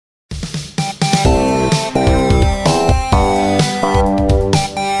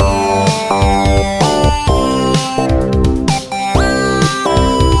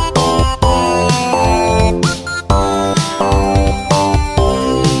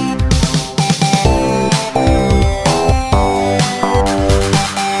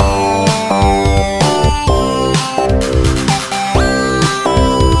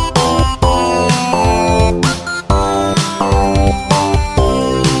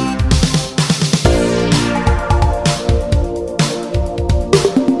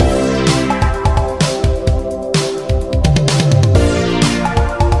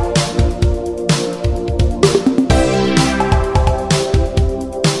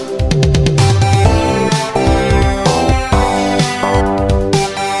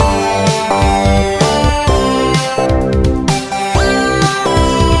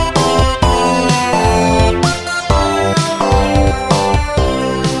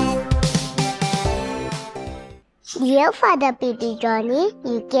Dear Father P.T. Johnny,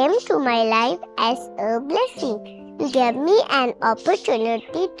 you came to my life as a blessing. You gave me an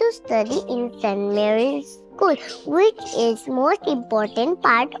opportunity to study in St. Mary's School, which is most important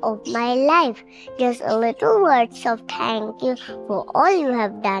part of my life. Just a little words of thank you for all you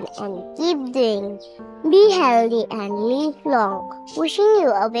have done and keep doing. Be healthy and live long. Wishing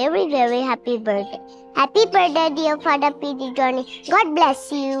you a very, very happy birthday. Happy birthday, dear Father P.T. Johnny. God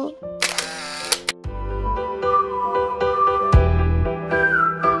bless you.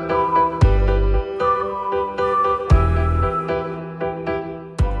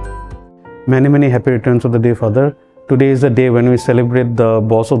 Many happy returns of the day, Father. Today is the day when we celebrate the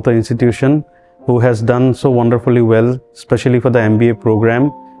boss of the institution who has done so wonderfully well, especially for the MBA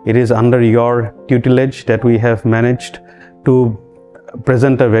program. It is under your tutelage that we have managed to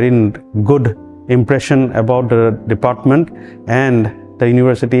present a very good impression about the department, and the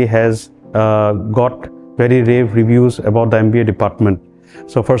university has got very rave reviews about the MBA department.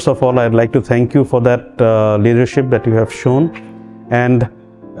 So first of all, I'd like to thank you for that leadership that you have shown. And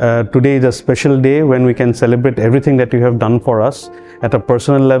today is a special day when we can celebrate everything that you have done for us at a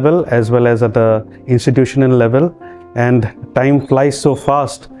personal level as well as at a institutional level. And time flies so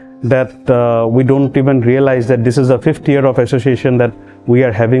fast that we don't even realize that this is the 5th year of association that we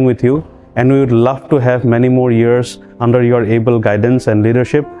are having with you, and we would love to have many more years under your able guidance and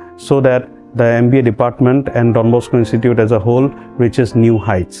leadership so that the MBA department and Don Bosco Institute as a whole reaches new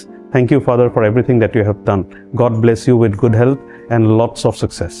heights. Thank you, Father, for everything that you have done. God bless you with good health and lots of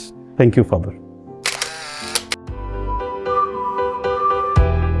success. Thank you, Father.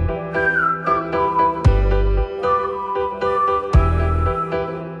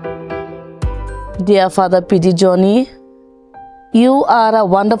 Dear Father P.T. Johnny, you are a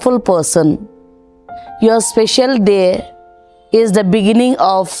wonderful person. Your special day is the beginning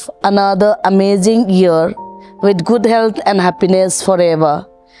of another amazing year with good health and happiness forever.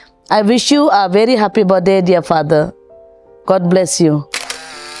 I wish you a very happy birthday, dear Father. God bless you.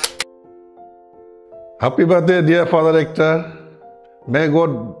 Happy birthday, dear Father Rector. May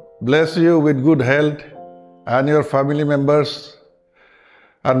God bless you with good health and your family members,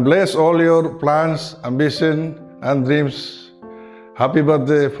 and bless all your plans, ambition, and dreams. Happy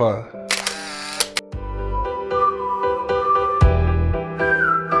birthday, Father.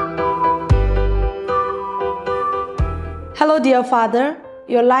 Hello, dear Father.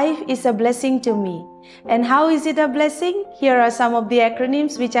 Your life is a blessing to me. And how is it a blessing? Here are some of the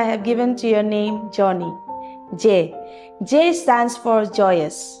acronyms which I have given to your name, Johnny. J. J stands for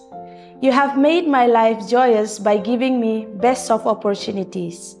joyous. You have made my life joyous by giving me best of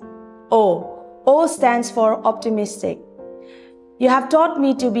opportunities. O. O stands for optimistic. You have taught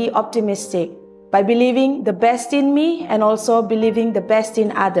me to be optimistic by believing the best in me and also believing the best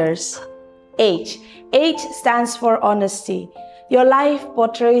in others. H. H stands for honesty. Your life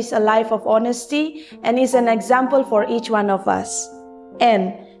portrays a life of honesty and is an example for each one of us.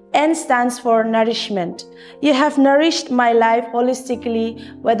 N. N stands for nourishment. You have nourished my life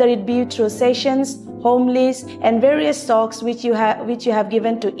holistically, whether it be through sessions, homilies, and various talks which you have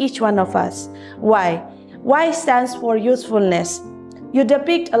given to each one of us. Y. Y stands for youthfulness. You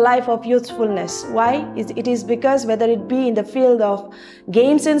depict a life of youthfulness. Why? It is because whether it be in the field of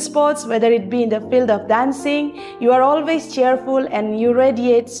games and sports, whether it be in the field of dancing, you are always cheerful and you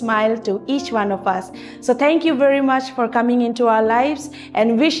radiate smile to each one of us. So thank you very much for coming into our lives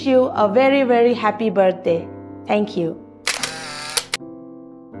and wish you a very, very happy birthday. Thank you.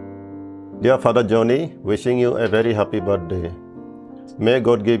 Dear Father Johnny, wishing you a very happy birthday. May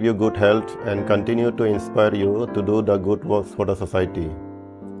God give you good health and continue to inspire you to do the good works for the society.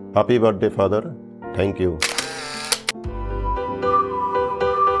 Happy birthday, Father. Thank you.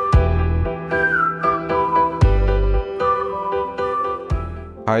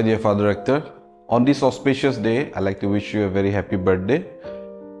 Hi, dear Father Rector. On this auspicious day, I'd like to wish you a very happy birthday.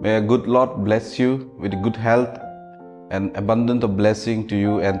 May a good Lord bless you with good health and abundance of blessing to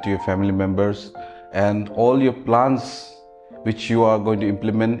you and to your family members, and all your plans which you are going to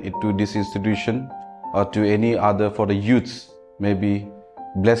implement into this institution or to any other for the youths may be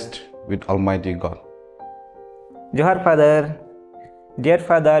blessed with Almighty God. Johar Father. Dear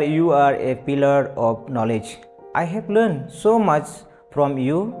Father, you are a pillar of knowledge. I have learned so much from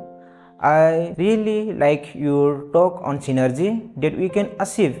you. I really like your talk on synergy, that we can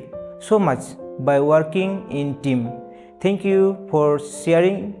achieve so much by working in team. Thank you for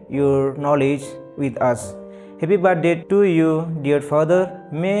sharing your knowledge with us. Happy birthday to you, dear Father.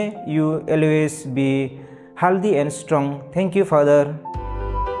 May you always be healthy and strong. Thank you, Father.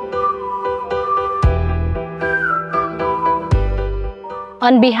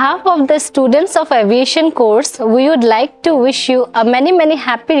 On behalf of the students of aviation course, we would like to wish you a many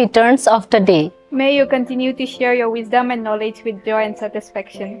happy returns of the day. May you continue to share your wisdom and knowledge with joy and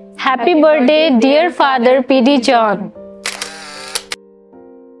satisfaction. Happy birthday, dear Father P.D. John.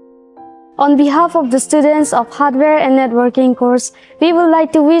 On behalf of the students of Hardware and Networking course, we would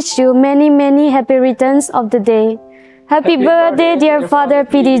like to wish you many happy returns of the day. Happy birthday, dear Father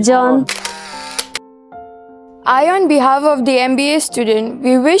P.D. John. I, on behalf of the MBA student,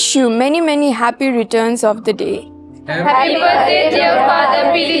 we wish you many happy returns of the day. Happy birthday, dear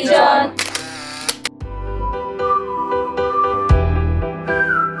Father P.D. John.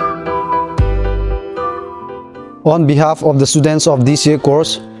 On behalf of the students of this year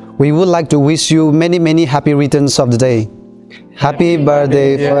course, we would like to wish you many happy returns of the day. Happy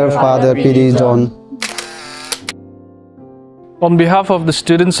birthday, dear Father P.D. John. On behalf of the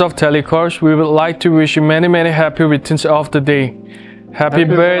students of Telecourse, we would like to wish you many happy returns of the day. Happy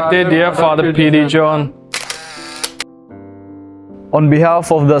birthday, dear Father P.D. John. On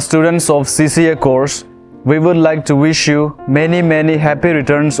behalf of the students of CCA course, we would like to wish you many happy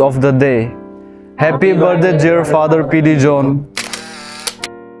returns of the day. Happy birthday, dear Father P.D. John.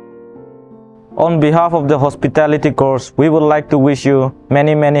 On behalf of the Hospitality course, we would like to wish you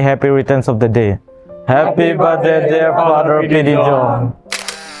many happy returns of the day. Happy birthday, dear Father P.D. John.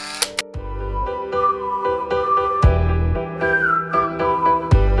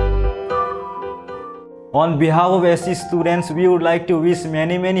 On behalf of SC students, we would like to wish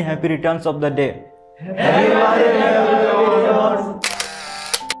many happy returns of the day. Happy birthday,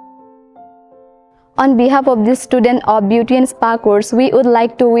 On behalf of the student of Beauty and Spa course, we would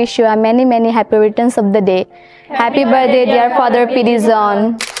like to wish you a many happy returns of the day. Happy birthday, dear Father P.D.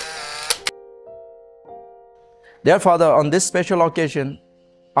 John. Dear Father, on this special occasion,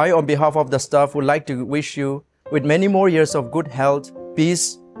 I, on behalf of the staff, would like to wish you with many more years of good health,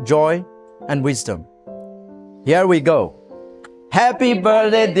 peace, joy, and wisdom. Here we go. Happy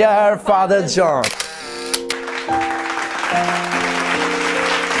birthday, dear Father John.